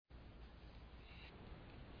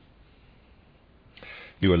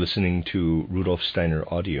You are listening to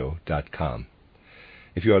RudolfSteinerAudio.com.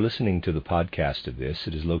 If you are listening to the podcast of this,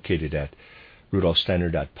 it is located at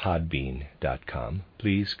RudolfSteiner.podbean.com.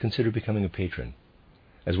 Please consider becoming a patron.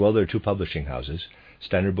 As well, there are two publishing houses,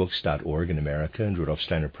 SteinerBooks.org in America and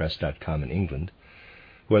RudolfSteinerPress.com in England,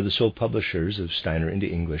 who are the sole publishers of Steiner into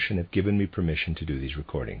English and have given me permission to do these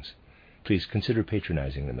recordings. Please consider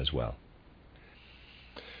patronizing them as well.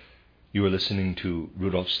 You are listening to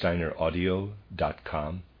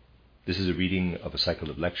RudolfSteinerAudio.com. This is a reading of a cycle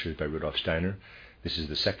of lectures by Rudolf Steiner. This is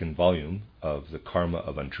the second volume of The Karma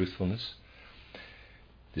of Untruthfulness.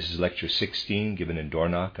 This is lecture 16, given in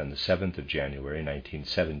Dornach on the 7th of January,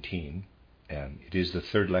 1917, and it is the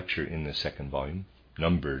third lecture in the second volume,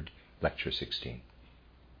 numbered lecture 16.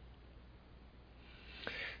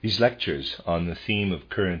 These lectures on the theme of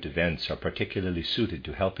current events are particularly suited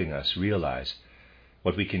to helping us realize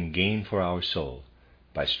what we can gain for our soul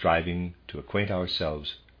by striving to acquaint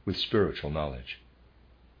ourselves with spiritual knowledge.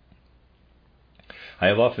 I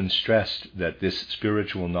have often stressed that this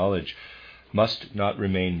spiritual knowledge must not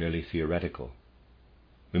remain merely theoretical.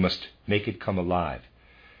 We must make it come alive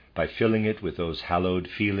by filling it with those hallowed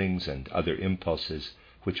feelings and other impulses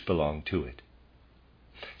which belong to it,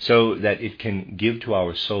 so that it can give to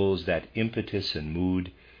our souls that impetus and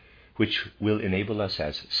mood which will enable us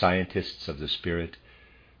as scientists of the spirit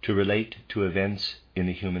to relate to events in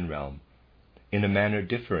the human realm in a manner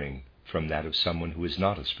differing from that of someone who is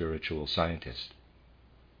not a spiritual scientist.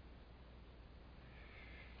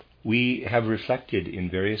 We have reflected in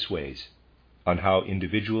various ways on how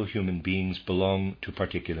individual human beings belong to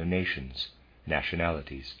particular nations,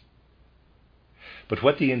 nationalities. But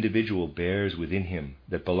what the individual bears within him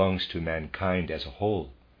that belongs to mankind as a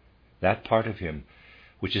whole, that part of him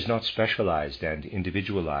which is not specialized and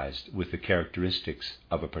individualized with the characteristics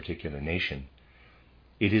of a particular nation,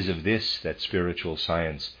 it is of this that spiritual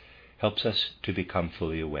science helps us to become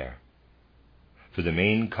fully aware. For the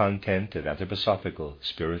main content of anthroposophical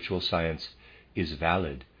spiritual science is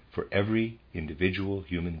valid for every individual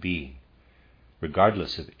human being,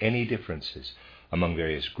 regardless of any differences among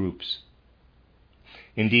various groups.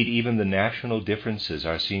 Indeed, even the national differences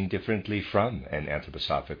are seen differently from an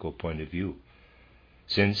anthroposophical point of view,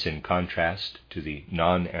 since, in contrast to the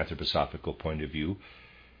non-anthroposophical point of view,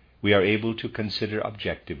 we are able to consider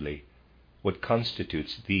objectively what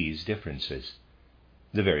constitutes these differences.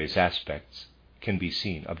 The various aspects can be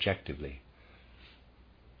seen objectively.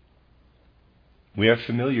 We are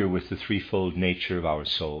familiar with the threefold nature of our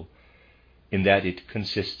soul, in that it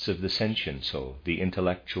consists of the sentient soul, the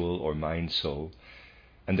intellectual or mind soul,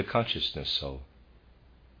 and the consciousness soul,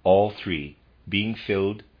 all three being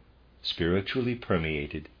filled, spiritually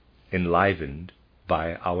permeated, enlivened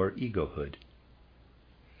by our egohood.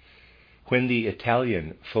 When the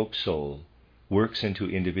Italian folk soul works into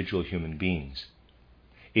individual human beings,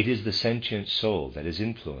 it is the sentient soul that is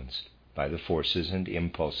influenced by the forces and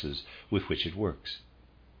impulses with which it works.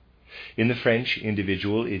 In the French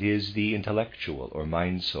individual, it is the intellectual or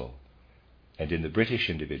mind soul, and in the British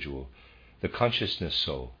individual, the consciousness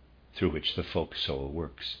soul through which the folk soul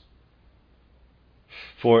works.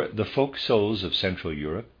 For the folk souls of Central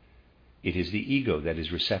Europe, it is the ego that is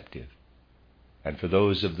receptive, and for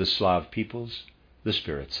those of the Slav peoples, the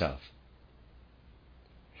spirit self.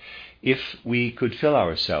 If we could fill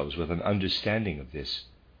ourselves with an understanding of this,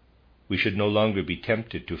 we should no longer be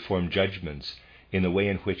tempted to form judgments in the way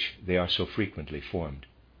in which they are so frequently formed.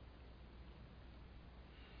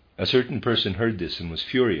 A certain person heard this and was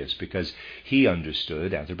furious because he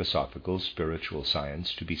understood anthroposophical spiritual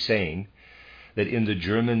science to be saying that in the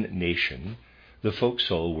German nation the folk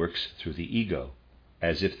soul works through the ego,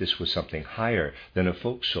 as if this was something higher than a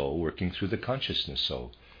folk soul working through the consciousness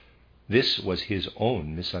soul. This was his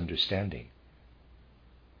own misunderstanding.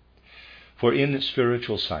 For in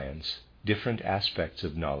spiritual science, different aspects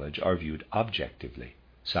of knowledge are viewed objectively,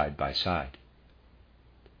 side by side.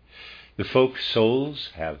 The folk souls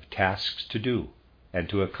have tasks to do, and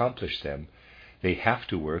to accomplish them, they have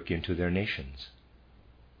to work into their nations.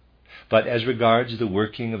 But as regards the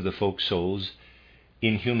working of the folk souls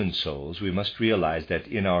in human souls, we must realize that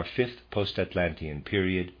in our fifth post-Atlantean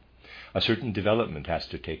period, a certain development has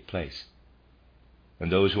to take place.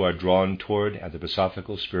 And those who are drawn toward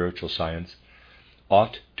anthroposophical spiritual science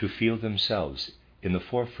ought to feel themselves in the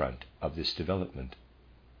forefront of this development.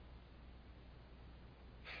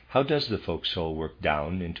 How does the folk soul work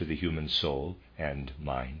down into the human soul and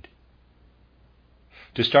mind?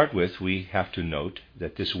 To start with, we have to note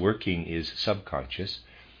that this working is subconscious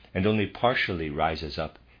and only partially rises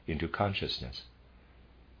up into consciousness.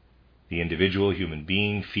 The individual human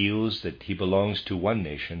being feels that he belongs to one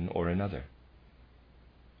nation or another.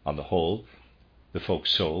 On the whole, the folk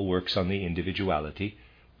soul works on the individuality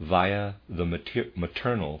via the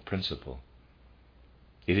maternal principle.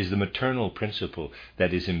 It is the maternal principle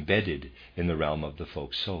that is embedded in the realm of the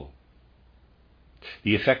folk soul.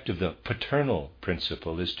 The effect of the paternal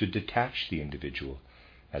principle is to detach the individual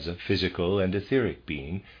as a physical and etheric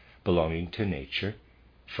being belonging to nature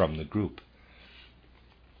from the group.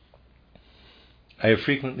 I have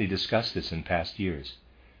frequently discussed this in past years.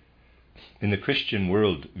 In the Christian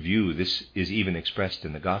world view, this is even expressed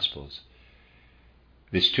in the Gospels.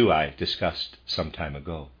 This too I discussed some time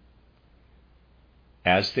ago.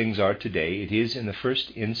 As things are today, it is in the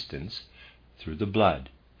first instance through the blood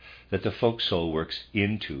that the folk soul works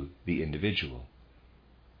into the individual,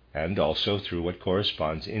 and also through what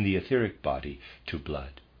corresponds in the etheric body to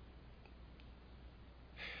blood.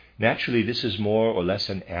 Naturally, this is more or less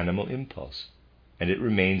an animal impulse, and it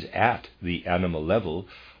remains at the animal level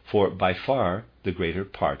for by far the greater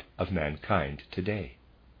part of mankind today.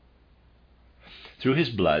 Through his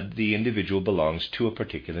blood, the individual belongs to a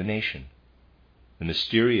particular nation. The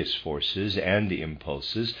mysterious forces and the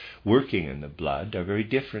impulses working in the blood are very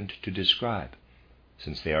different to describe,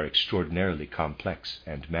 since they are extraordinarily complex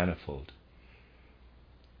and manifold.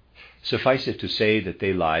 Suffice it to say that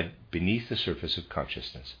they lie beneath the surface of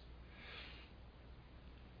consciousness.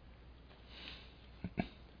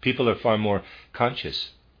 People are far more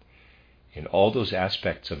conscious in all those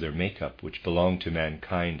aspects of their makeup which belong to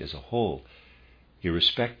mankind as a whole,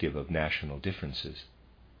 irrespective of national differences.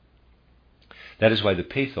 That is why the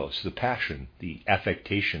pathos, the passion, the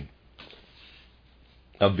affectation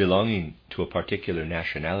of belonging to a particular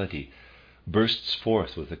nationality bursts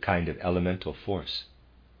forth with a kind of elemental force.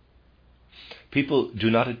 People do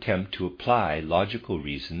not attempt to apply logical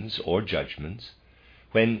reasons or judgments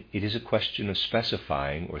when it is a question of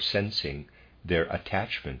specifying or sensing their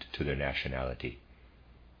attachment to their nationality.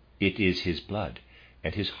 It is his blood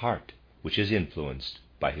and his heart which is influenced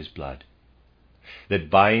by his blood that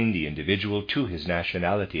bind the individual to his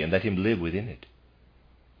nationality and let him live within it.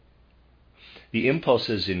 The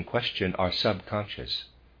impulses in question are subconscious,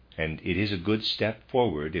 and it is a good step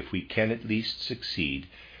forward if we can at least succeed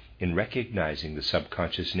in recognizing the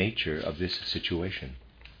subconscious nature of this situation.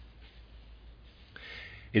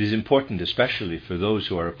 It is important, especially for those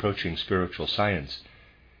who are approaching spiritual science,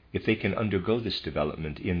 if they can undergo this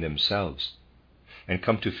development in themselves and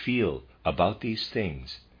come to feel about these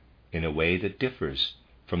things in a way that differs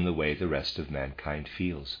from the way the rest of mankind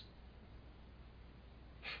feels.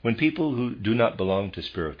 When people who do not belong to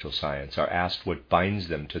spiritual science are asked what binds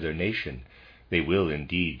them to their nation, they will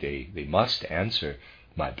indeed, they must answer,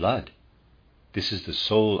 my blood. This is the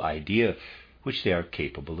sole idea which they are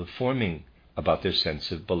capable of forming about their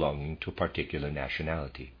sense of belonging to a particular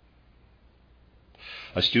nationality.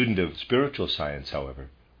 A student of spiritual science, however,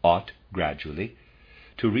 ought gradually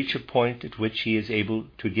to reach a point at which he is able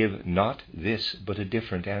to give not this but a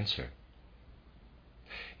different answer.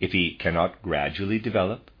 If he cannot gradually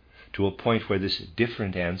develop to a point where this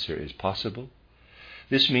different answer is possible,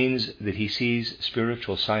 this means that he sees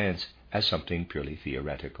spiritual science as something purely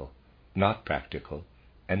theoretical, not practical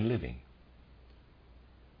and living.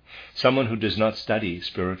 Someone who does not study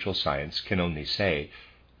spiritual science can only say,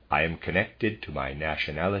 I am connected to my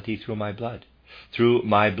nationality through my blood. Through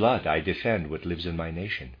my blood I defend what lives in my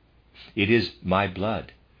nation. It is my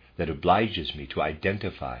blood that obliges me to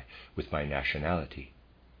identify with my nationality.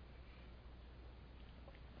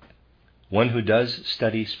 One who does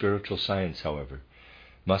study spiritual science, however,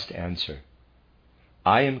 must answer,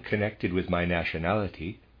 I am connected with my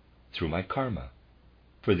nationality through my karma,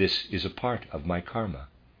 for this is a part of my karma.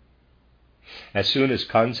 As soon as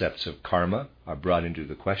concepts of karma are brought into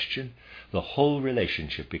the question, the whole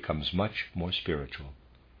relationship becomes much more spiritual.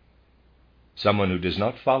 Someone who does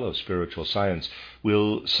not follow spiritual science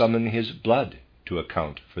will summon his blood to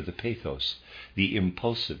account for the pathos, the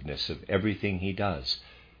impulsiveness of everything he does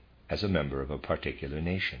as a member of a particular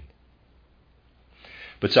nation.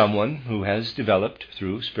 But someone who has developed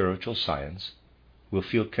through spiritual science will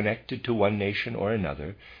feel connected to one nation or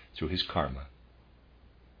another through his karma.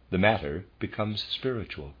 The matter becomes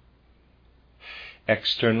spiritual.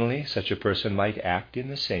 Externally, such a person might act in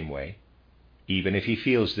the same way. Even if he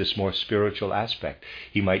feels this more spiritual aspect,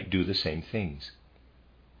 he might do the same things.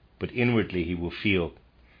 But inwardly he will feel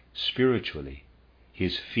spiritually.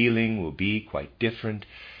 His feeling will be quite different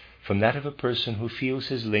from that of a person who feels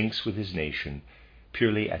his links with his nation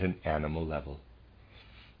purely at an animal level.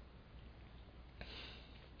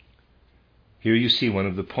 Here you see one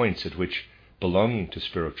of the points at which belonging to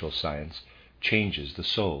spiritual science changes the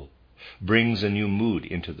soul, brings a new mood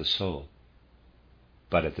into the soul.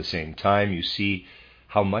 But at the same time, you see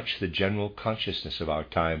how much the general consciousness of our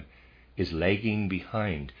time is lagging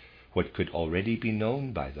behind what could already be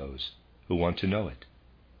known by those who want to know it.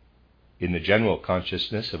 In the general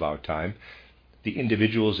consciousness of our time, the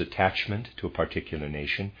individual's attachment to a particular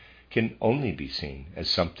nation can only be seen as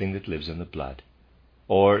something that lives in the blood,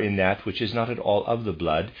 or in that which is not at all of the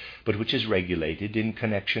blood, but which is regulated in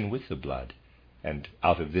connection with the blood, and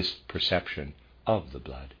out of this perception of the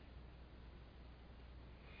blood.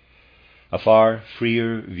 A far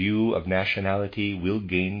freer view of nationality will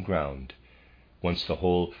gain ground once the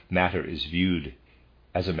whole matter is viewed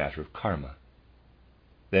as a matter of karma.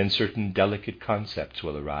 Then certain delicate concepts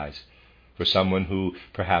will arise for someone who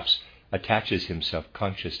perhaps attaches himself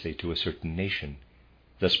consciously to a certain nation,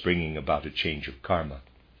 thus bringing about a change of karma.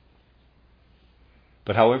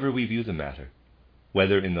 But however we view the matter,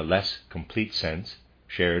 whether in the less complete sense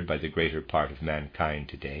shared by the greater part of mankind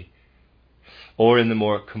today, or in the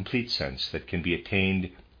more complete sense that can be attained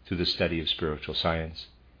through the study of spiritual science,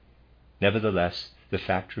 nevertheless the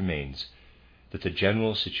fact remains that the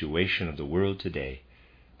general situation of the world today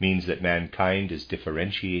means that mankind is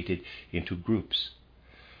differentiated into groups.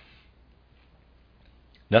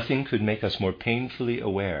 Nothing could make us more painfully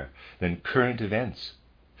aware than current events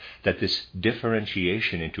that this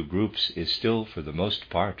differentiation into groups is still for the most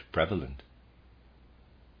part prevalent.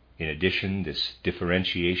 In addition, this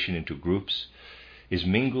differentiation into groups is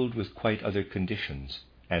mingled with quite other conditions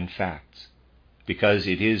and facts, because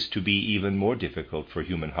it is to be even more difficult for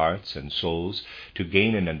human hearts and souls to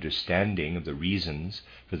gain an understanding of the reasons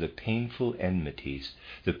for the painful enmities,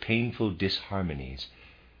 the painful disharmonies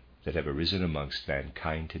that have arisen amongst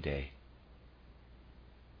mankind today.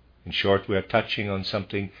 In short, we are touching on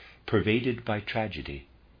something pervaded by tragedy,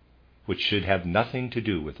 which should have nothing to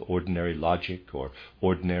do with ordinary logic or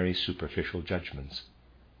ordinary superficial judgments.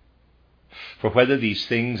 For whether these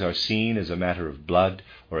things are seen as a matter of blood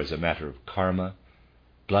or as a matter of karma,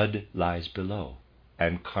 blood lies below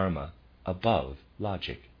and karma above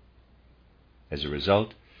logic. As a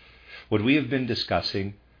result, what we have been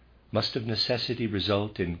discussing must of necessity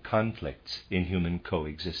result in conflicts in human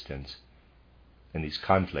coexistence, and these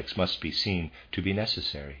conflicts must be seen to be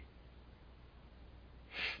necessary.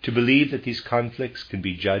 To believe that these conflicts can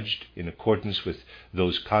be judged in accordance with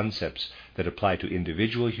those concepts that apply to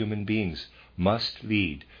individual human beings must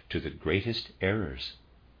lead to the greatest errors.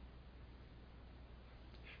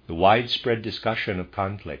 The widespread discussion of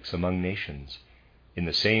conflicts among nations, in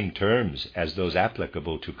the same terms as those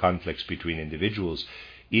applicable to conflicts between individuals,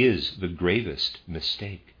 is the gravest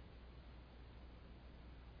mistake.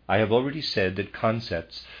 I have already said that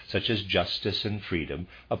concepts such as justice and freedom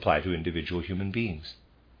apply to individual human beings.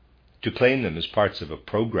 To claim them as parts of a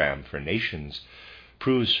program for nations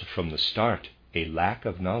proves from the start a lack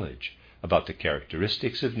of knowledge about the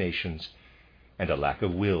characteristics of nations and a lack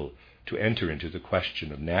of will to enter into the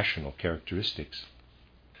question of national characteristics.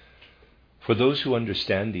 For those who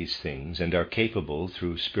understand these things and are capable,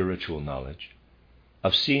 through spiritual knowledge,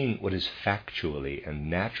 of seeing what is factually and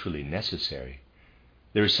naturally necessary,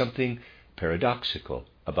 there is something paradoxical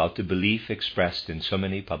about the belief expressed in so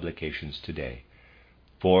many publications today,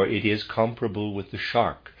 for it is comparable with the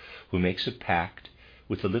shark who makes a pact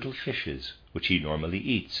with the little fishes which he normally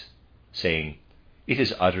eats, saying, "It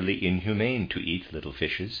is utterly inhumane to eat little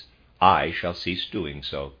fishes. I shall cease doing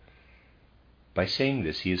so." By saying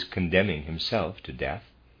this, he is condemning himself to death,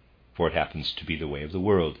 for it happens to be the way of the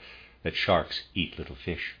world that sharks eat little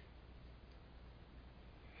fish.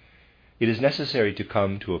 It is necessary to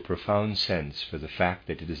come to a profound sense for the fact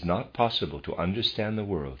that it is not possible to understand the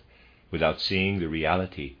world without seeing the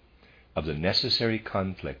reality of the necessary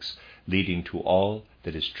conflicts leading to all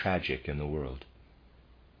that is tragic in the world.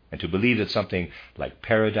 And to believe that something like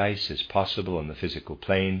paradise is possible on the physical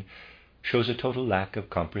plane shows a total lack of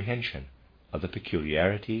comprehension of the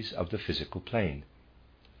peculiarities of the physical plane.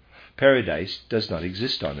 Paradise does not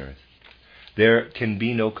exist on earth. There can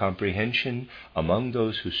be no comprehension among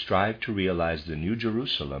those who strive to realize the New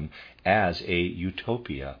Jerusalem as a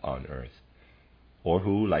utopia on earth, or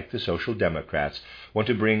who, like the social democrats, want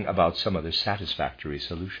to bring about some other satisfactory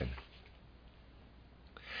solution.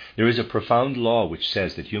 There is a profound law which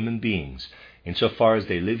says that human beings, insofar as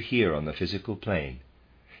they live here on the physical plane,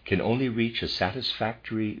 can only reach a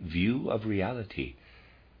satisfactory view of reality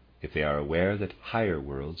if they are aware that higher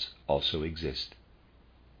worlds also exist,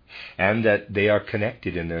 and that they are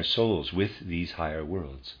connected in their souls with these higher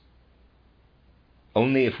worlds.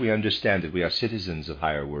 Only if we understand that we are citizens of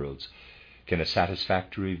higher worlds can a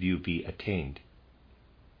satisfactory view be attained.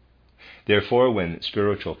 Therefore, when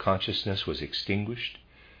spiritual consciousness was extinguished,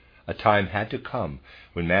 a time had to come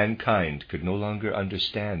when mankind could no longer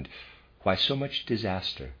understand why so much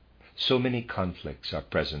disaster, so many conflicts are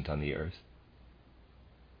present on the earth.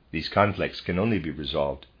 These conflicts can only be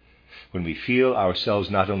resolved when we feel ourselves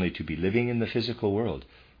not only to be living in the physical world,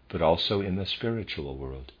 but also in the spiritual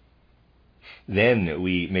world. Then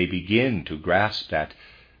we may begin to grasp that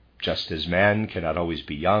just as man cannot always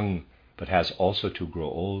be young, but has also to grow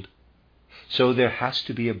old, so there has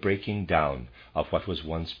to be a breaking down of what was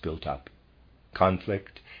once built up,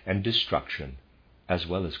 conflict and destruction, as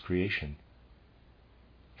well as creation.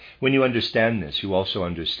 When you understand this, you also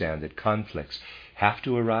understand that conflicts have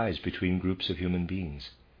to arise between groups of human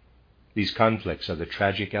beings. These conflicts are the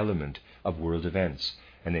tragic element of world events,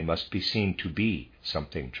 and they must be seen to be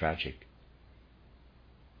something tragic.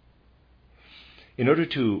 In order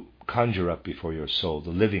to conjure up before your soul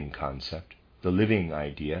the living concept, the living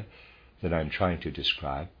idea that I'm trying to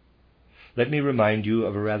describe, let me remind you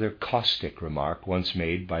of a rather caustic remark once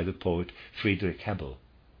made by the poet Friedrich Hebbel.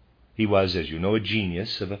 He was, as you know, a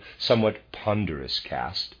genius of a somewhat ponderous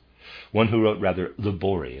cast, one who wrote rather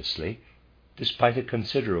laboriously, despite a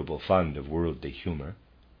considerable fund of worldly humor.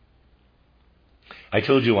 I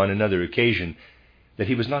told you on another occasion that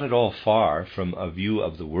he was not at all far from a view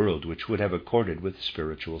of the world which would have accorded with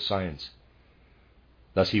spiritual science.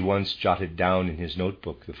 Thus he once jotted down in his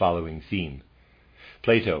notebook the following theme: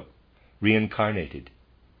 Plato, reincarnated,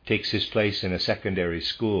 takes his place in a secondary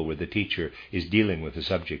school where the teacher is dealing with the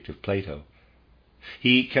subject of Plato.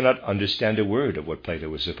 He cannot understand a word of what Plato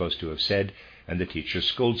was supposed to have said, and the teacher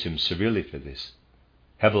scolds him severely for this.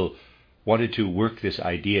 Hebbel wanted to work this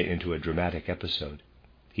idea into a dramatic episode.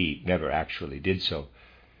 He never actually did so,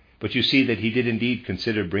 but you see that he did indeed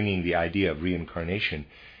consider bringing the idea of reincarnation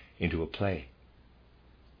into a play.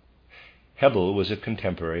 Hebbel was a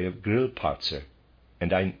contemporary of Grillparzer,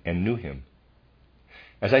 and I knew him.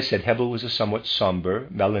 As I said, Hebbel was a somewhat somber,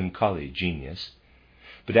 melancholy genius,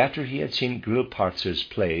 but after he had seen Grillparzer's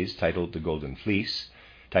plays titled The Golden Fleece,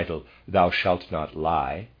 titled Thou Shalt Not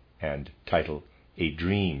Lie, and titled A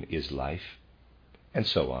Dream is Life, and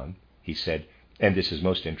so on, he said, and this is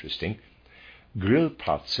most interesting,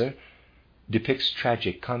 Grillparzer depicts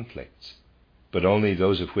tragic conflicts, but only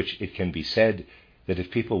those of which it can be said that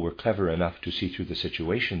if people were clever enough to see through the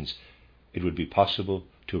situations, it would be possible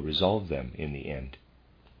to resolve them in the end.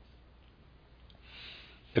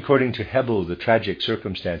 According to Hebbel, the tragic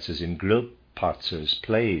circumstances in Grillparzer's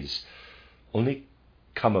plays only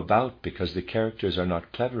come about because the characters are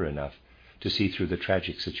not clever enough to see through the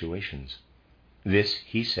tragic situations. This,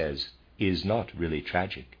 he says, is not really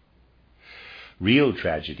tragic. Real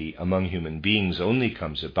tragedy among human beings only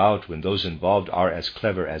comes about when those involved are as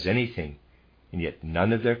clever as anything, and yet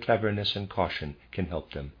none of their cleverness and caution can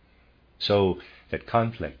help them, so that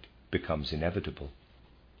conflict becomes inevitable.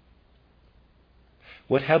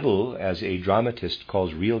 What Hebbel, as a dramatist,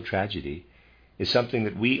 calls real tragedy is something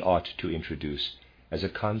that we ought to introduce as a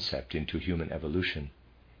concept into human evolution,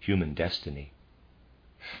 human destiny,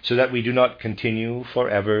 so that we do not continue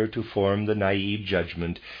forever to form the naive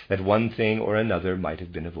judgment that one thing or another might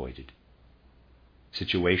have been avoided.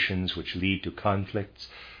 Situations which lead to conflicts,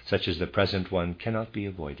 such as the present one, cannot be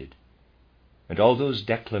avoided, and all those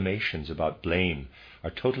declamations about blame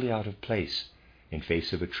are totally out of place in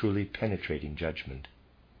face of a truly penetrating judgment.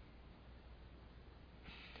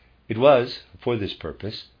 It was for this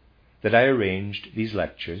purpose that I arranged these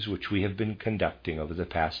lectures which we have been conducting over the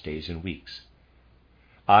past days and weeks.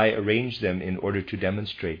 I arranged them in order to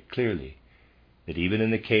demonstrate clearly that even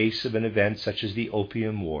in the case of an event such as the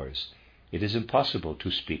Opium Wars, it is impossible to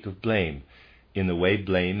speak of blame in the way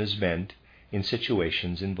blame is meant in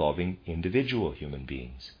situations involving individual human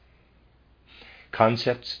beings.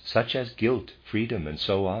 Concepts such as guilt, freedom, and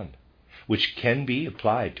so on, which can be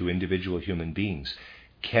applied to individual human beings,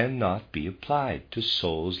 cannot be applied to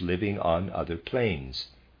souls living on other planes,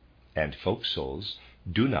 and folk souls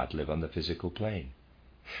do not live on the physical plane,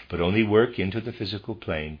 but only work into the physical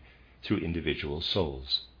plane through individual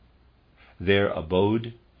souls. Their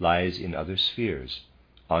abode lies in other spheres,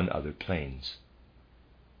 on other planes.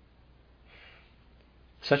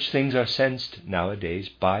 Such things are sensed nowadays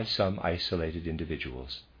by some isolated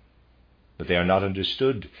individuals, but they are not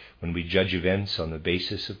understood when we judge events on the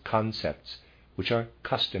basis of concepts which are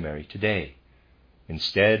customary today,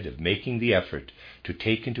 instead of making the effort to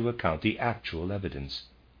take into account the actual evidence.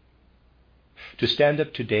 To stand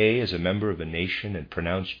up today as a member of a nation and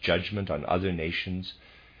pronounce judgment on other nations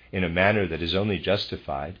in a manner that is only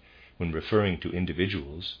justified when referring to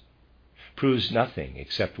individuals proves nothing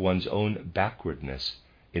except one's own backwardness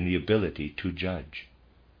in the ability to judge.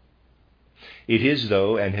 It is,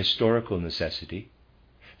 though, an historical necessity,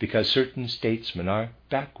 because certain statesmen are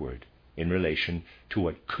backward in relation to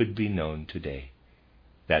what could be known today.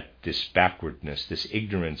 That this backwardness, this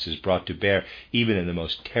ignorance is brought to bear even in the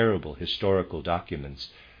most terrible historical documents,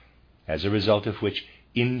 as a result of which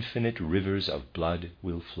infinite rivers of blood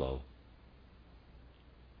will flow.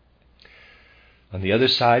 On the other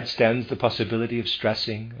side stands the possibility of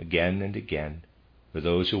stressing again and again, for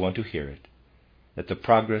those who want to hear it, that the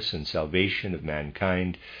progress and salvation of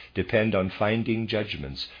mankind depend on finding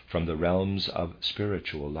judgments from the realms of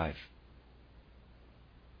spiritual life.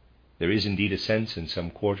 There is indeed a sense in some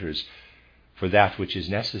quarters for that which is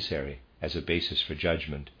necessary as a basis for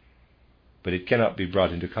judgment, but it cannot be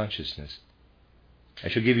brought into consciousness. I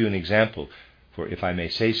shall give you an example, for if I may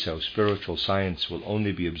say so, spiritual science will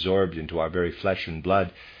only be absorbed into our very flesh and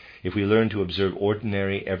blood if we learn to observe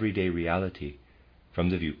ordinary, everyday reality from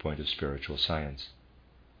the viewpoint of spiritual science.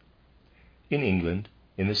 In England,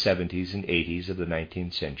 in the 70s and 80s of the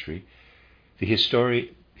 19th century, the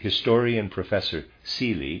historian Professor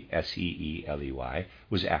Seeley, Seeley,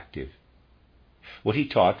 was active. What he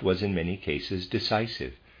taught was in many cases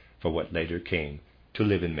decisive for what later came to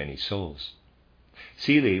live in many souls.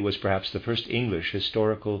 Seeley was perhaps the first English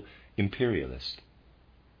historical imperialist.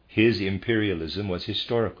 His imperialism was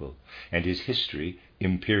historical, and his history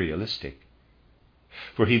imperialistic.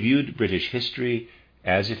 For he viewed British history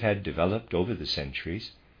as it had developed over the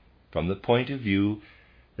centuries, from the point of view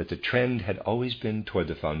that the trend had always been toward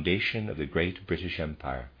the foundation of the great British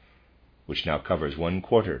Empire, which now covers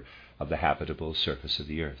 1/4 of the habitable surface of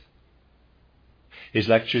the earth. His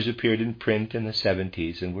lectures appeared in print in the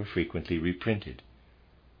 70s and were frequently reprinted.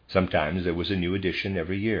 Sometimes there was a new edition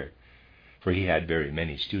every year, for he had very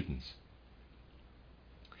many students.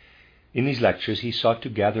 In these lectures he sought to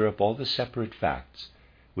gather up all the separate facts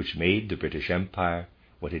which made the British Empire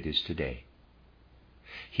what it is today.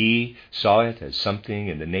 He saw it as something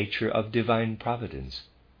in the nature of divine providence,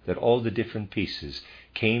 that all the different pieces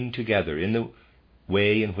came together in the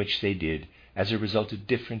way in which they did as a result of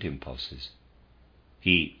different impulses.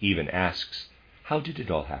 He even asks, how did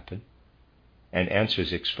it all happen? And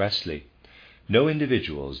answers expressly, no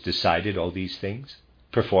individuals decided all these things,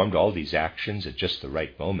 performed all these actions at just the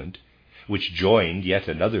right moment, which joined yet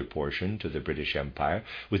another portion to the British Empire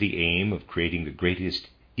with the aim of creating the greatest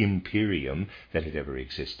imperium that had ever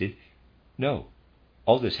existed. No,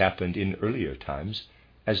 all this happened in earlier times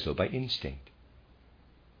as though by instinct.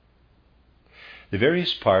 The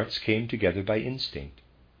various parts came together by instinct,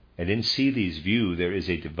 and in Seeley's view there is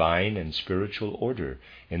a divine and spiritual order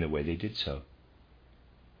in the way they did so.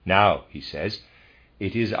 Now, he says,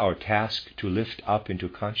 it is our task to lift up into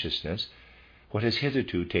consciousness what has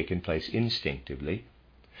hitherto taken place instinctively,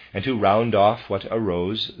 and to round off what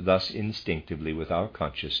arose thus instinctively with our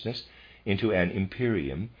consciousness into an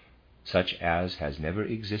imperium such as has never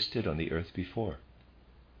existed on the earth before.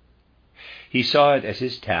 He saw it as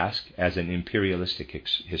his task as an imperialistic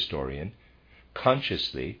historian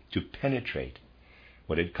consciously to penetrate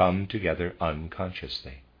what had come together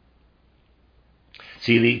unconsciously.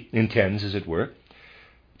 Seeley intends, as it were,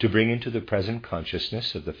 to bring into the present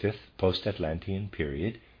consciousness of the fifth post-Atlantean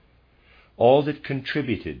period all that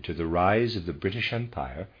contributed to the rise of the British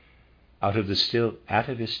Empire out of the still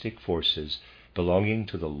atavistic forces belonging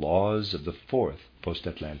to the laws of the fourth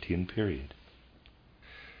post-Atlantean period.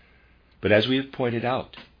 But as we have pointed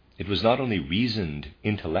out, it was not only reasoned,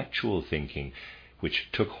 intellectual thinking which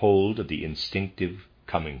took hold of the instinctive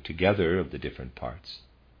coming together of the different parts.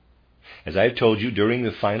 As I have told you, during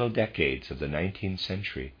the final decades of the 19th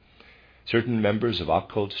century, certain members of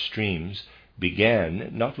occult streams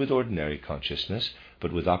began, not with ordinary consciousness,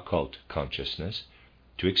 but with occult consciousness,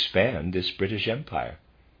 to expand this British Empire,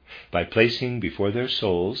 by placing before their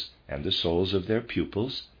souls and the souls of their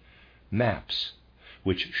pupils maps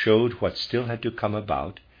which showed what still had to come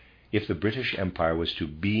about if the British Empire was to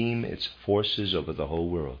beam its forces over the whole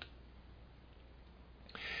world.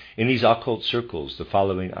 In these occult circles, the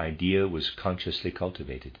following idea was consciously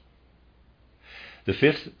cultivated. The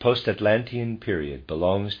fifth post-Atlantean period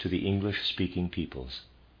belongs to the English-speaking peoples.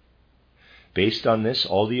 Based on this,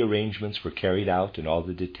 all the arrangements were carried out and all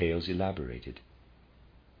the details elaborated.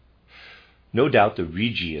 No doubt the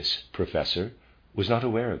Regius professor was not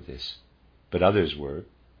aware of this, but others were,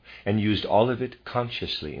 and used all of it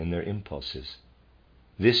consciously in their impulses.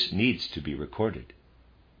 This needs to be recorded.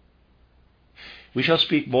 We shall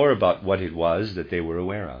speak more about what it was that they were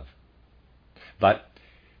aware of. But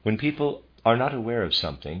when people are not aware of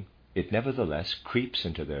something, it nevertheless creeps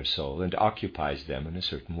into their soul and occupies them in a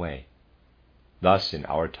certain way. Thus, in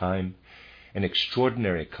our time, an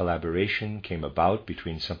extraordinary collaboration came about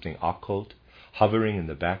between something occult, hovering in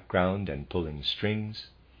the background and pulling strings,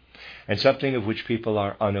 and something of which people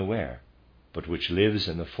are unaware, but which lives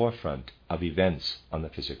in the forefront of events on the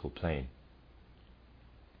physical plane.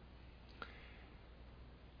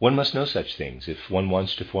 One must know such things if one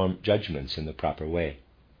wants to form judgments in the proper way.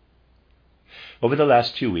 Over the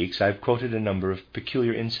last few weeks, I've quoted a number of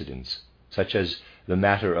peculiar incidents, such as the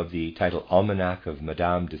matter of the title Almanac of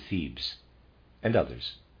Madame de Thebes, and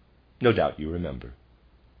others. No doubt you remember.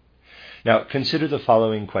 Now, consider the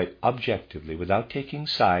following quite objectively, without taking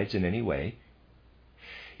sides in any way.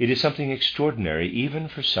 It is something extraordinary even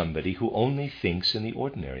for somebody who only thinks in the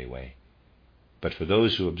ordinary way. But for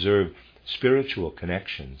those who observe spiritual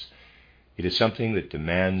connections, it is something that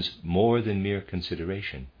demands more than mere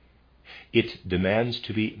consideration. It demands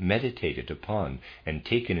to be meditated upon and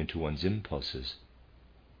taken into one's impulses.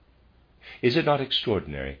 Is it not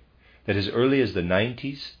extraordinary that as early as the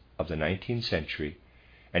 90s of the 19th century,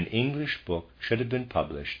 an English book should have been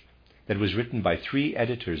published that was written by 3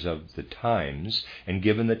 editors of the Times and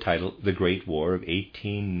given the title The Great War of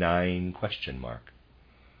 1809 ?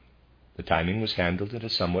 The timing was handled in a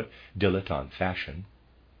somewhat dilettante fashion.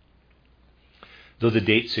 Though the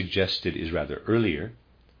date suggested is rather earlier,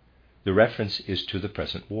 the reference is to the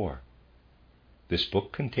present war. This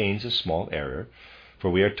book contains a small error, for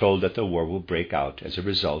we are told that the war will break out as a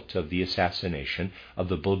result of the assassination of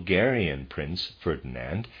the Bulgarian Prince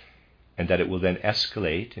Ferdinand, and that it will then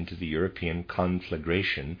escalate into the European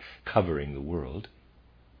conflagration covering the world.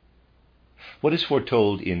 What is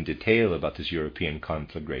foretold in detail about this European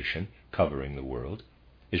conflagration covering the world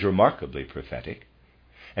is remarkably prophetic,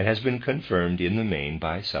 and has been confirmed in the main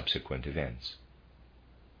by subsequent events.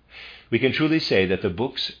 We can truly say that the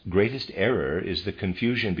book's greatest error is the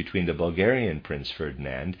confusion between the Bulgarian Prince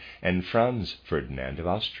Ferdinand and Franz Ferdinand of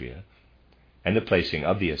Austria, and the placing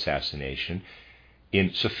of the assassination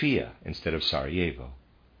in Sofia instead of Sarajevo.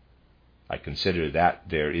 I consider that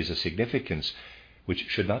there is a significance which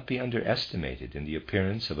should not be underestimated in the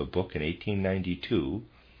appearance of a book in 1892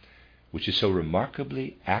 which so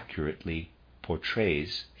remarkably accurately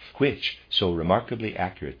portrays a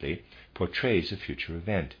future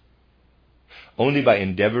event. Only by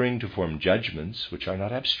endeavoring to form judgments which are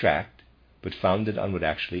not abstract, but founded on what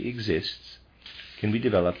actually exists, can we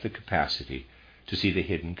develop the capacity to see the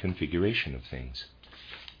hidden configuration of things.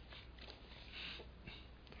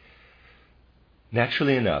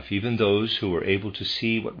 Naturally enough, even those who were able to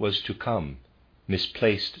see what was to come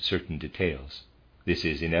misplaced certain details. This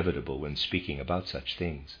is inevitable when speaking about such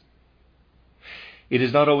things. It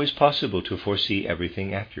is not always possible to foresee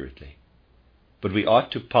everything accurately. But we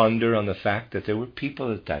ought to ponder on the fact that there were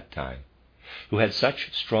people at that time who had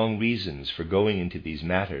such strong reasons for going into these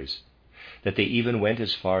matters that they even went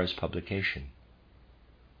as far as publication.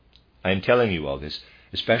 I am telling you all this,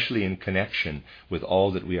 especially in connection with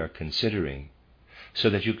all that we are considering, so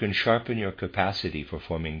that you can sharpen your capacity for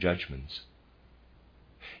forming judgments.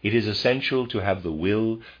 It is essential to have the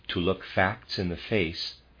will to look facts in the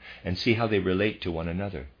face and see how they relate to one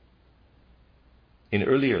another. In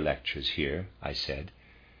earlier lectures here, I said,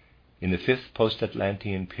 in the 5th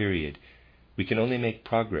post-Atlantean period, we can only make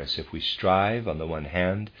progress if we strive, on the one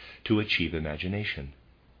hand, to achieve imagination,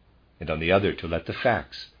 and on the other, to let the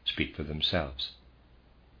facts speak for themselves.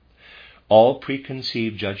 All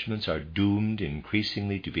preconceived judgments are doomed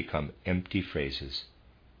increasingly to become empty phrases.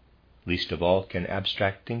 Least of all can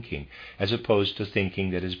abstract thinking, as opposed to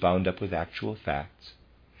thinking that is bound up with actual facts,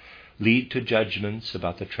 lead to judgments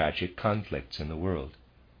about the tragic conflicts in the world,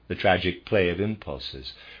 the tragic play of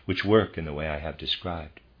impulses which work in the way I have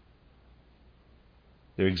described.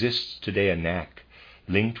 There exists today a knack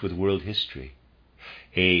linked with world history,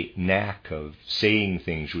 a knack of saying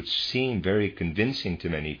things which seem very convincing to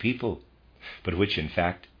many people, but which in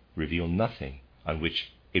fact reveal nothing on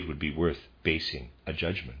which it would be worth basing a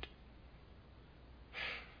judgment.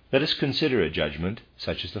 Let us consider a judgment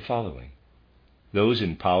such as the following. Those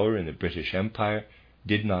in power in the British Empire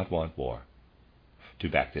did not want war. To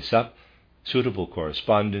back this up, suitable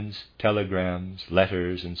correspondence, telegrams,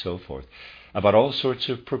 letters, and so forth, about all sorts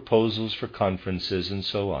of proposals for conferences and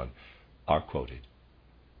so on, are quoted.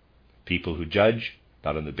 People who judge,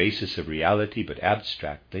 not on the basis of reality but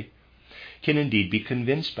abstractly, can indeed be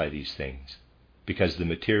convinced by these things, because the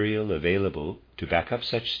material available to back up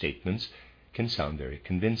such statements can sound very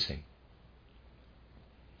convincing.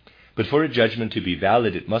 But for a judgment to be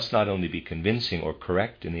valid, it must not only be convincing or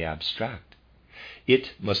correct in the abstract.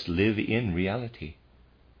 It must live in reality.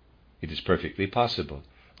 It is perfectly possible,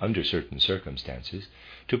 under certain circumstances,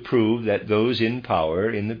 to prove that those in power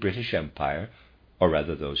in the British Empire, or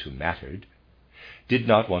rather those who mattered, did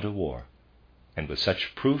not want a war, and with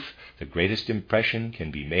such proof the greatest impression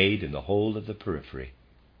can be made in the whole of the periphery.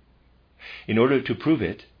 In order to prove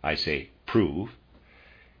it, I say prove,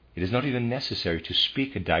 it is not even necessary to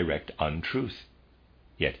speak a direct untruth.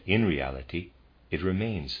 Yet in reality, it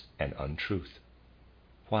remains an untruth.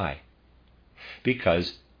 Why?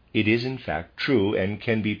 Because it is in fact true and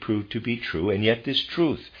can be proved to be true, and yet this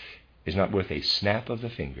truth is not worth a snap of the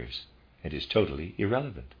fingers and is totally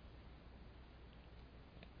irrelevant.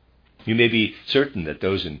 You may be certain that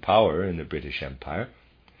those in power in the British Empire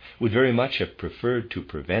would very much have preferred to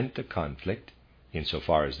prevent the conflict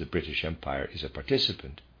insofar as the British Empire is a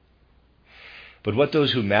participant. But what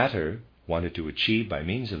those who matter wanted to achieve by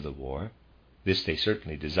means of the war, this they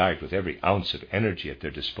certainly desired with every ounce of energy at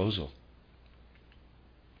their disposal.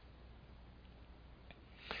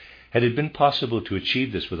 Had it been possible to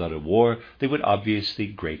achieve this without a war, they would obviously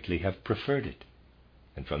greatly have preferred it.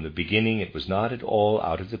 And from the beginning it was not at all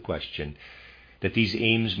out of the question that these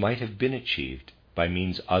aims might have been achieved by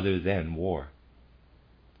means other than war.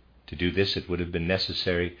 To do this, it would have been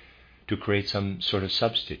necessary to create some sort of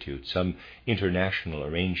substitute, some international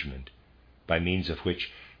arrangement, by means of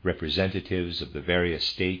which representatives of the various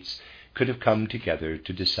states could have come together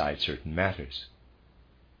to decide certain matters.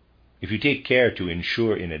 If you take care to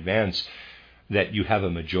ensure in advance that you have a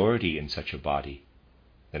majority in such a body,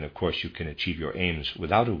 then of course you can achieve your aims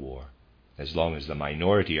without a war, as long as the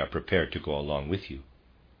minority are prepared to go along with you.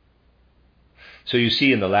 So you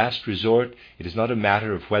see, in the last resort, it is not a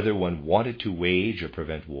matter of whether one wanted to wage or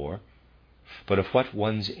prevent war, but of what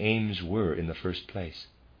one's aims were in the first place.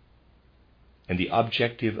 And the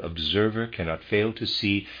objective observer cannot fail to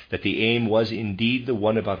see that the aim was indeed the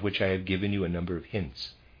one about which I have given you a number of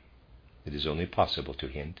hints. It is only possible to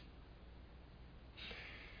hint.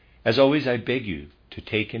 As always, I beg you to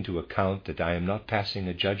take into account that I am not passing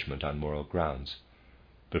a judgment on moral grounds,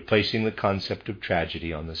 but placing the concept of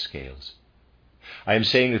tragedy on the scales. I am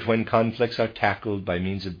saying that when conflicts are tackled by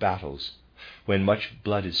means of battles, when much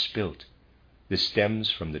blood is spilt, this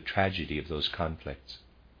stems from the tragedy of those conflicts.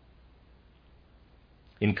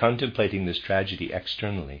 In contemplating this tragedy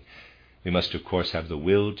externally, we must of course have the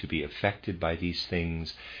will to be affected by these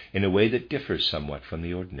things in a way that differs somewhat from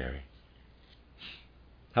the ordinary.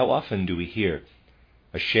 How often do we hear,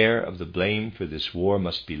 a share of the blame for this war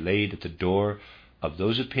must be laid at the door of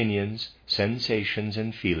those opinions, sensations,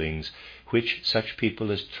 and feelings which such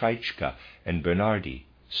people as Treitschke and Bernhardi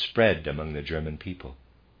spread among the German people.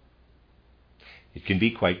 It can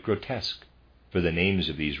be quite grotesque, for the names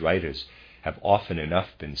of these writers have often enough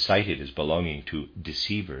been cited as belonging to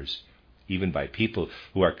deceivers, even by people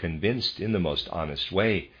who are convinced in the most honest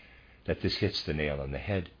way that this hits the nail on the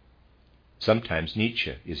head. Sometimes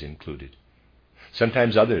Nietzsche is included,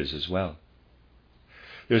 sometimes others as well.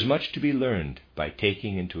 There's much to be learned by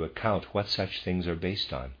taking into account what such things are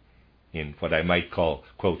based on, in what I might call,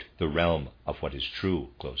 quote, the realm of what is true,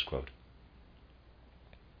 close quote.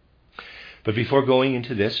 But before going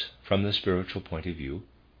into this from the spiritual point of view,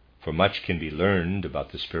 for much can be learned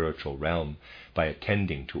about the spiritual realm by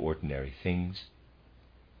attending to ordinary things,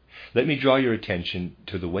 let me draw your attention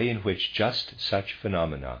to the way in which just such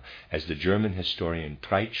phenomena as the German historian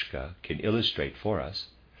Treitschke can illustrate for us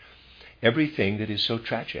everything that is so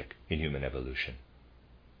tragic in human evolution.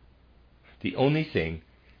 The only thing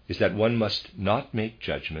is that one must not make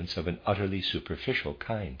judgments of an utterly superficial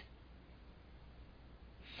kind.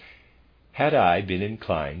 Had I been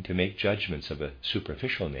inclined to make judgments of a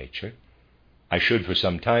superficial nature, I should for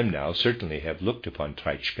some time now certainly have looked upon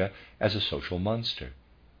Treitschke as a social monster.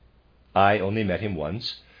 I only met him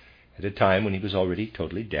once, at a time when he was already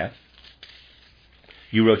totally deaf.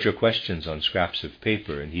 You wrote your questions on scraps of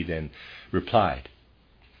paper, and he then replied.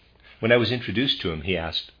 When I was introduced to him, he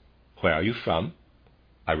asked, "Where are you from?"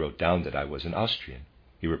 I wrote down that I was an Austrian.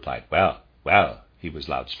 He replied, "Well, well," he was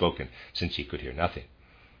loud-spoken, since he could hear nothing.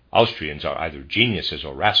 "Austrians are either geniuses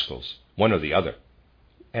or rascals, one or the other,"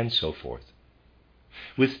 and so forth.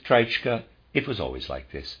 With Treitschke, it was always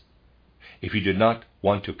like this. If you did not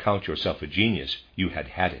want to count yourself a genius, you had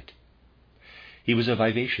had it. He was a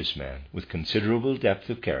vivacious man with considerable depth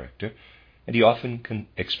of character, and he often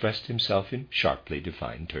expressed himself in sharply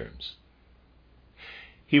defined terms.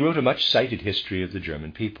 He wrote a much-cited history of the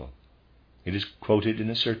German people. It is quoted in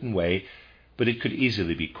a certain way, but it could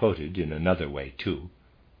easily be quoted in another way too,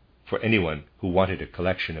 for anyone who wanted a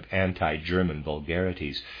collection of anti-German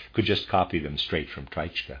vulgarities could just copy them straight from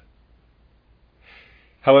Treitschke.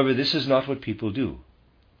 However, this is not what people do.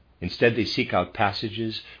 Instead, they seek out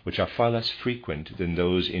passages which are far less frequent than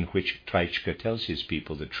those in which Treitschke tells his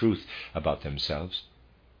people the truth about themselves.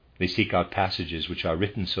 They seek out passages which are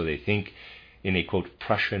written, so they think, in a, quote,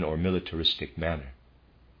 Prussian or militaristic manner,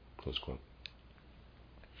 close quote.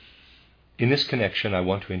 In this connection, I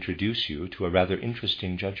want to introduce you to a rather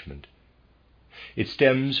interesting judgment. It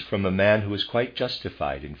stems from a man who was quite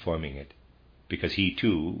justified in forming it, because he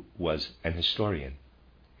too was an historian.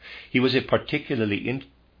 He was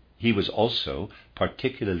also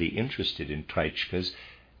particularly interested in Treitschke's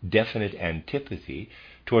definite antipathy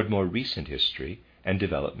toward more recent history and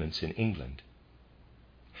developments in England.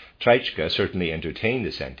 Treitschke certainly entertained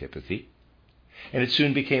this antipathy, and it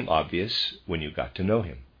soon became obvious when you got to know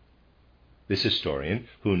him. This historian,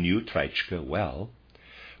 who knew Treitschke well,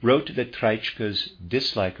 wrote that Treitschke's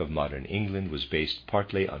dislike of modern England was based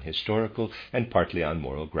partly on historical and partly on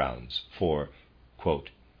moral grounds, for, quote,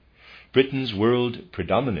 Britain's world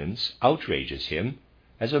predominance outrages him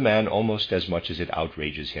as a man almost as much as it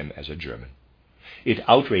outrages him as a German. It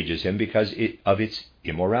outrages him because of its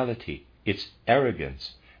immorality, its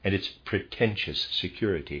arrogance, and its pretentious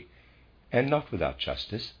security, and not without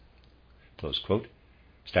justice. Close quote.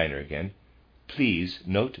 Steiner again. Please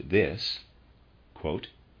note this, quote,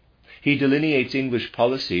 he delineates English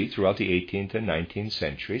policy throughout the 18th and 19th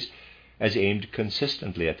centuries as aimed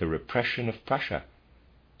consistently at the repression of Prussia.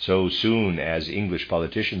 So soon as English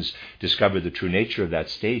politicians discovered the true nature of that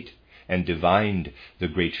state and divined the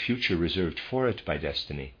great future reserved for it by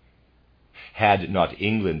destiny. Had not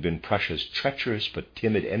England been Prussia's treacherous but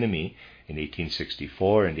timid enemy in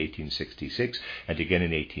 1864 and 1866, and again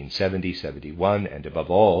in 1870, 71, and above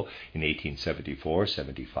all in 1874,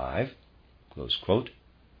 75, close quote.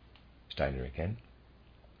 Steiner again.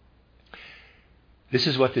 This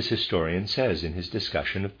is what this historian says in his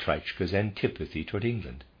discussion of Treitschke's antipathy toward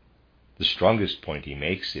England. The strongest point he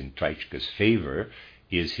makes in Treitschke's favor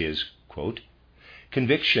is his, quote,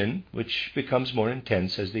 conviction, which becomes more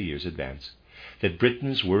intense as the years advance, that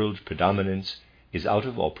Britain's world predominance is out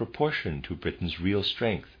of all proportion to Britain's real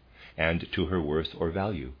strength and to her worth or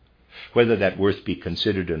value, whether that worth be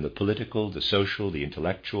considered in the political, the social, the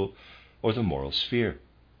intellectual, or the moral sphere.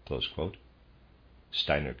 Close quote.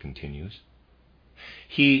 Steiner continues.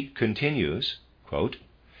 He continues, quote,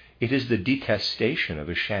 it is the detestation of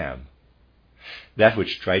a sham. That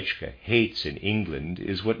which Treitschke hates in England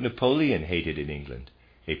is what Napoleon hated in England,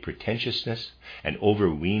 a pretentiousness, an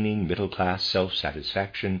overweening middle-class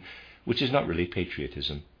self-satisfaction, which is not really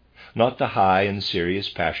patriotism, not the high and serious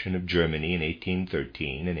passion of Germany in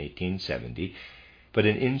 1813 and 1870, but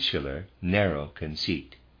an insular, narrow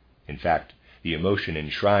conceit. In fact, the emotion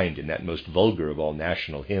enshrined in that most vulgar of all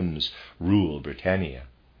national hymns, Rule Britannia.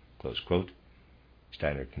 Close quote.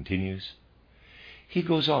 Steiner continues. He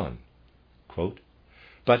goes on, quote,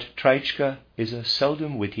 but Treitschke is a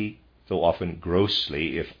seldom witty, though often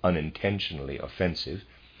grossly, if unintentionally offensive.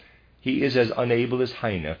 He is as unable as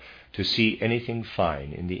Heine to see anything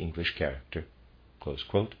fine in the English character. Close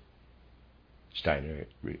quote. Steiner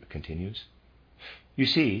continues. You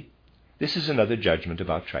see, this is another judgment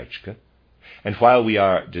about Treitschke. And while we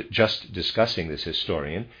are just discussing this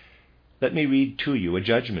historian, let me read to you a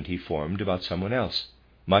judgment he formed about someone else,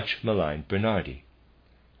 much maligned Bernhardi.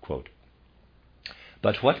 Quote,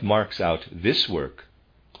 but what marks out this work,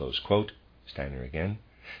 close quote, Steiner again,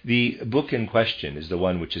 the book in question is the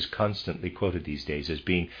one which is constantly quoted these days as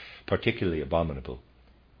being particularly abominable.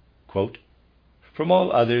 Quote, from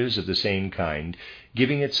all others of the same kind,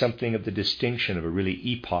 giving it something of the distinction of a really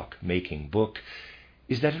epoch-making book,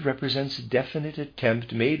 is that it represents a definite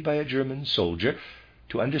attempt made by a German soldier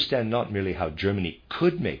to understand not merely how Germany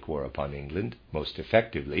could make war upon England most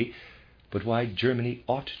effectively, but why Germany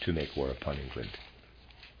ought to make war upon England.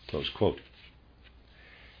 Close quote.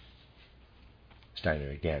 Steiner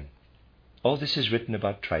again. All this is written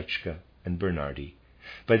about Treitschke and Bernhardi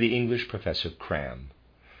by the English professor Cram,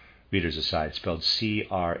 readers aside, spelled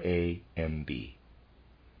C-R-A-M-B,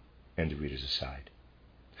 end of readers aside,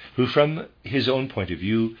 who from his own point of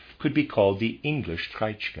view could be called the English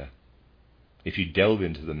Treitschke. If you delve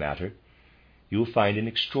into the matter, you will find an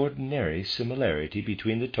extraordinary similarity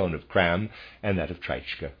between the tone of Cram and that of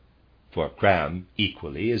Treitschke, for Cram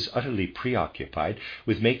equally is utterly preoccupied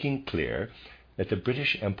with making clear that the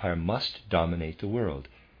British Empire must dominate the world,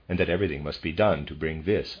 and that everything must be done to bring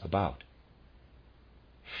this about.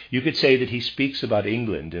 You could say that he speaks about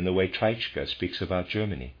England in the way Treitschke speaks about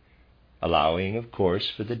Germany, allowing, of course,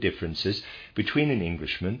 for the differences between an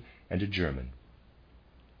Englishman and a German.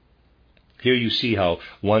 Here you see how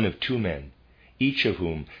one of two men, each of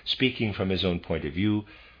whom, speaking from his own point of view,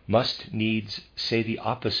 must needs say the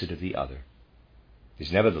opposite of the other,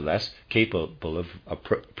 is nevertheless capable of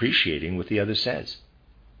appreciating what the other says.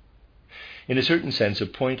 In a certain sense, a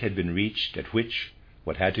point had been reached at which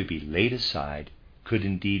what had to be laid aside could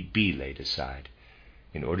indeed be laid aside,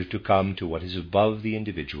 in order to come to what is above the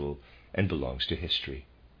individual and belongs to history.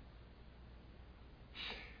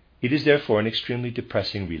 It is therefore an extremely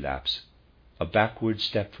depressing relapse, a backward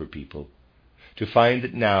step for people, to find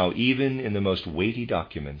that now, even in the most weighty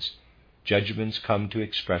documents, judgments come to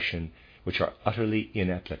expression which are utterly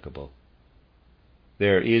inapplicable.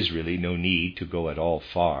 There is really no need to go at all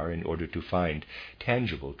far in order to find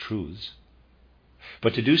tangible truths.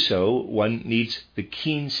 But to do so, one needs the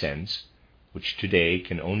keen sense, which today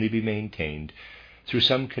can only be maintained through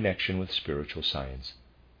some connection with spiritual science.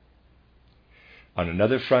 On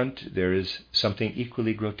another front, there is something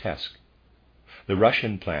equally grotesque. The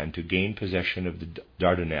Russian plan to gain possession of the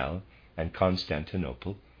Dardanelles and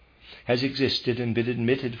Constantinople has existed and been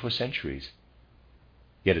admitted for centuries.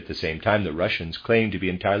 Yet at the same time, the Russians claim to be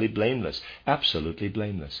entirely blameless, absolutely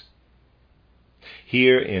blameless.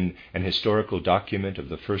 Here, in an historical document of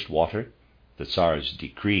the first water, the Tsar's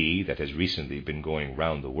decree that has recently been going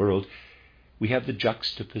round the world, we have the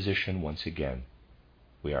juxtaposition once again.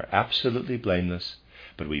 We are absolutely blameless,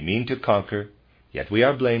 but we mean to conquer, yet we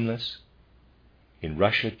are blameless. In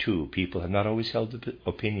Russia, too, people have not always held the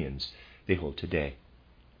opinions they hold today.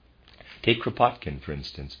 Take Kropotkin, for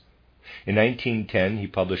instance. In 1910, he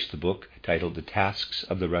published the book titled The Tasks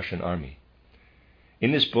of the Russian Army.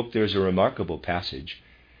 In this book, there is a remarkable passage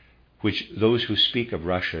which those who speak of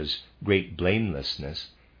Russia's great blamelessness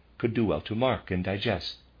could do well to mark and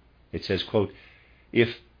digest. It says, quote,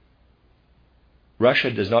 "If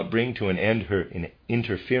Russia does not bring to an end her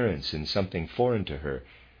interference in something foreign to her,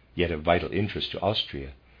 yet of vital interest to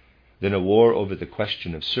Austria, then a war over the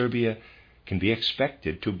question of Serbia can be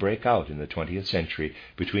expected to break out in the 20th century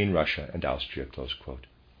between Russia and Austria," close quote.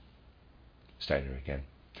 Steiner again.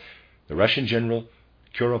 The Russian general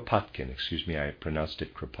Kuropatkin, I pronounced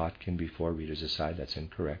it Kropotkin before, readers aside, that's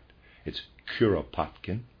incorrect. It's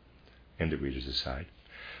Kuropatkin, and the readers aside.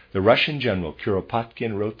 The Russian general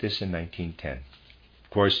Kuropatkin wrote this in 1910. Of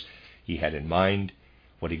course, he had in mind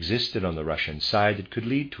what existed on the Russian side that could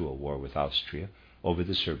lead to a war with Austria over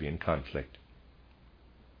the Serbian conflict.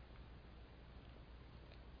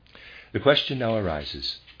 The question now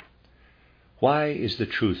arises, why is the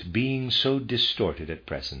truth being so distorted at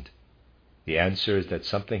present? The answer is that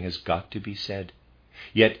something has got to be said,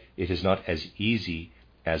 yet it is not as easy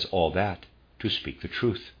as all that to speak the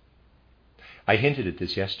truth. I hinted at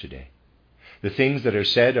this yesterday. The things that are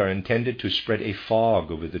said are intended to spread a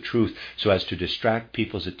fog over the truth so as to distract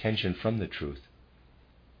people's attention from the truth.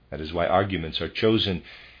 That is why arguments are chosen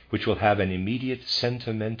which will have an immediate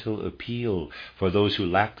sentimental appeal for those who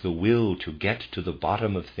lack the will to get to the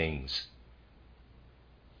bottom of things.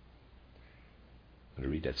 I'm going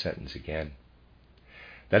to read that sentence again.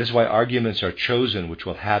 That is why arguments are chosen which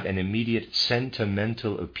will have an immediate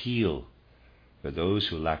sentimental appeal for those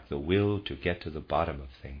who lack the will to get to the bottom of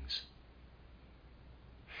things.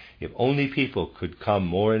 If only people could come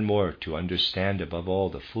more and more to understand above all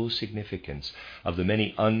the full significance of the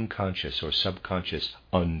many unconscious or subconscious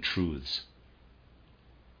untruths.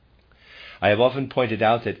 I have often pointed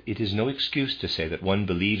out that it is no excuse to say that one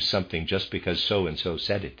believes something just because so-and-so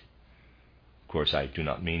said it. Of course, I do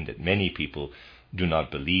not mean that many people do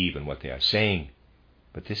not believe in what they are saying,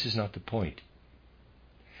 but this is not the point.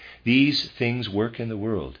 These things work in the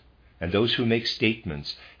world, and those who make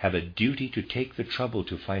statements have a duty to take the trouble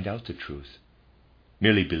to find out the truth.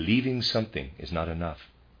 Merely believing something is not enough.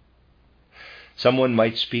 Someone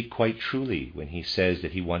might speak quite truly when he says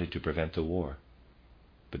that he wanted to prevent the war,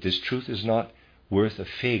 but this truth is not worth a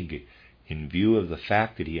fig in view of the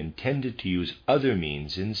fact that he intended to use other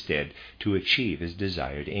means instead to achieve his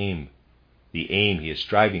desired aim, the aim he is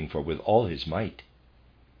striving for with all his might.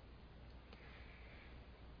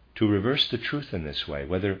 To reverse the truth in this way,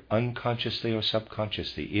 whether unconsciously or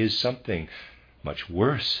subconsciously, is something much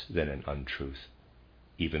worse than an untruth,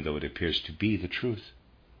 even though it appears to be the truth.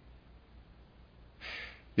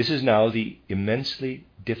 This is now the immensely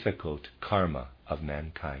difficult karma of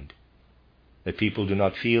mankind, that people do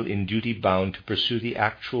not feel in duty bound to pursue the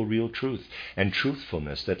actual real truth and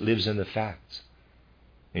truthfulness that lives in the facts.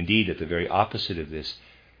 Indeed, at the very opposite of this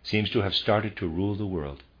seems to have started to rule the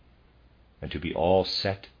world, and to be all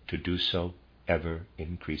set to do so ever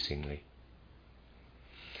increasingly.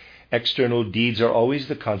 External deeds are always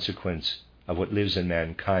the consequence of what lives in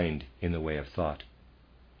mankind in the way of thought.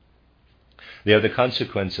 They are the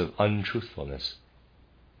consequence of untruthfulness,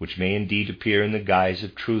 which may indeed appear in the guise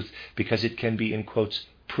of truth because it can be, in quotes,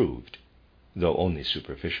 proved, though only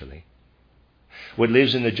superficially. What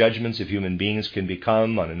lives in the judgments of human beings can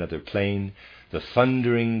become, on another plane, the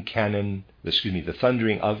thundering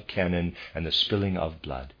of cannon and the spilling of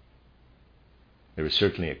blood. There is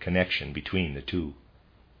certainly a connection between the two.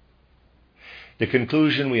 The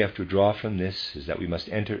conclusion we have to draw from this is that we must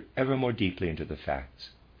enter ever more deeply into the facts,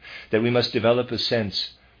 that we must develop a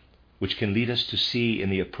sense which can lead us to see in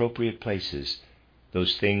the appropriate places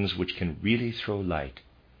those things which can really throw light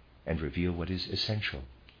and reveal what is essential.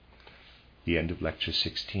 The end of Lecture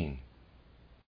 16.